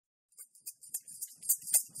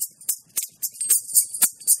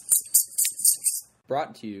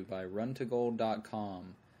Brought to you by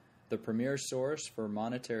runtogold.com, the premier source for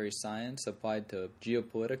monetary science applied to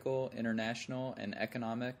geopolitical, international, and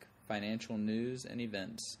economic, financial news and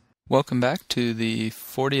events. Welcome back to the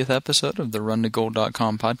 40th episode of the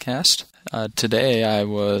runtogold.com podcast. Today I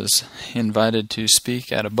was invited to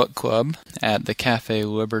speak at a book club at the Cafe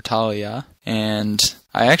Libertalia, and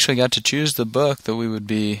I actually got to choose the book that we would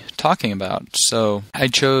be talking about. So I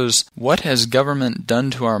chose What Has Government Done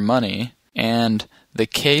to Our Money? And The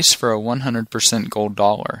Case for a 100% Gold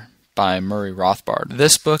Dollar by Murray Rothbard.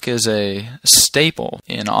 This book is a staple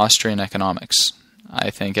in Austrian economics. I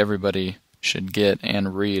think everybody should get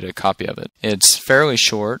and read a copy of it. It's fairly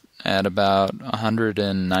short, at about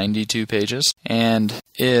 192 pages, and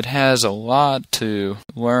it has a lot to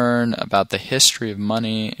learn about the history of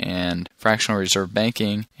money and fractional reserve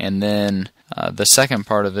banking, and then the second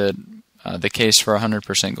part of it, The Case for a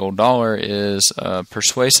 100% Gold Dollar, is a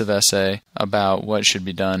persuasive essay about what should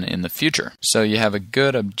be done in the future. So you have a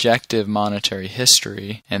good objective monetary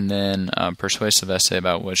history and then a persuasive essay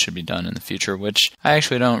about what should be done in the future, which I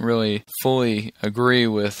actually don't really fully agree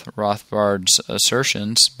with Rothbard's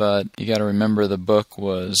assertions, but you got to remember the book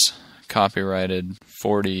was copyrighted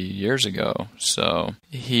 40 years ago, so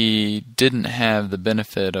he didn't have the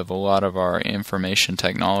benefit of a lot of our information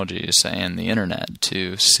technologies and the internet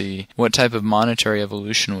to see what type of monetary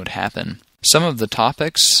evolution would happen. Some of the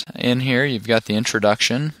topics in here, you've got the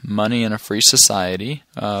introduction, Money in a Free Society,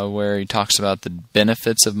 where he talks about the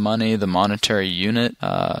benefits of money, the monetary unit.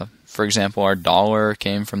 For example, our dollar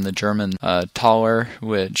came from the German Thaler,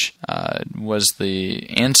 which was the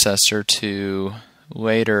ancestor to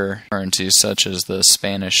later currencies such as the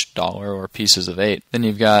Spanish dollar or pieces of 8. Then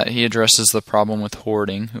he addresses the problem with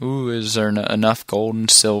hoarding. Is there enough gold and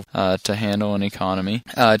silver to handle an economy?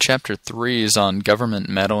 Chapter 3 is on government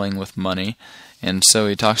meddling with money, and so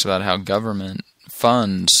he talks about how government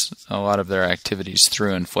funds a lot of their activities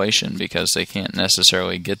through inflation because they can't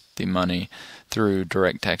necessarily get the money through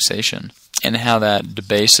direct taxation, and how that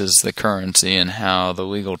debases the currency and how the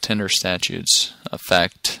legal tender statutes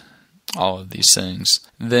affect all of these things.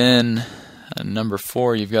 Then, number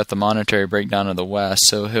 4, you've got the monetary breakdown of the West.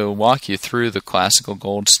 So he'll walk you through the classical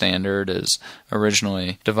gold standard as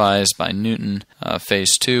originally devised by Newton,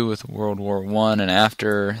 phase 2 with World War I and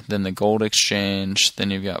after, then the gold exchange,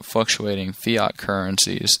 then you've got fluctuating fiat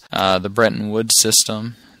currencies, the Bretton Woods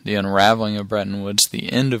system, the unraveling of Bretton Woods,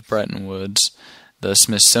 the end of Bretton Woods, the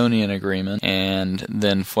Smithsonian Agreement, and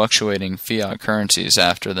then fluctuating fiat currencies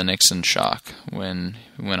after the Nixon shock when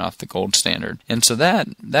we went off the gold standard. And so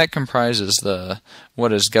that comprises the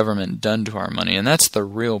what has government done to our money, and that's the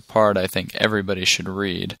real part I think everybody should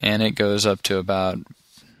read, and it goes up to about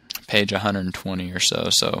page 120 or so.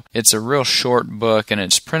 So it's a real short book, and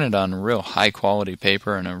it's printed on real high quality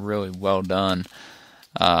paper and a really well done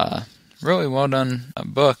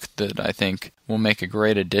book that I think will make a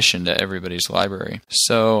great addition to everybody's library.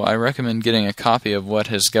 So I recommend getting a copy of What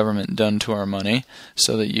Has Government Done to Our Money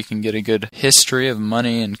so that you can get a good history of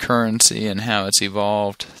money and currency and how it's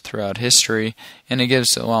evolved throughout history, and it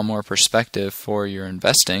gives a lot more perspective for your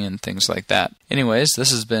investing and things like that. Anyways,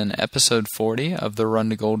 this has been episode 40 of the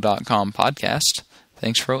runtogold.com podcast.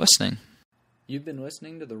 Thanks for listening. You've been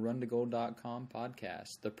listening to the runtogold.com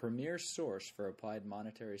podcast, the premier source for applied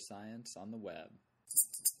monetary science on the web.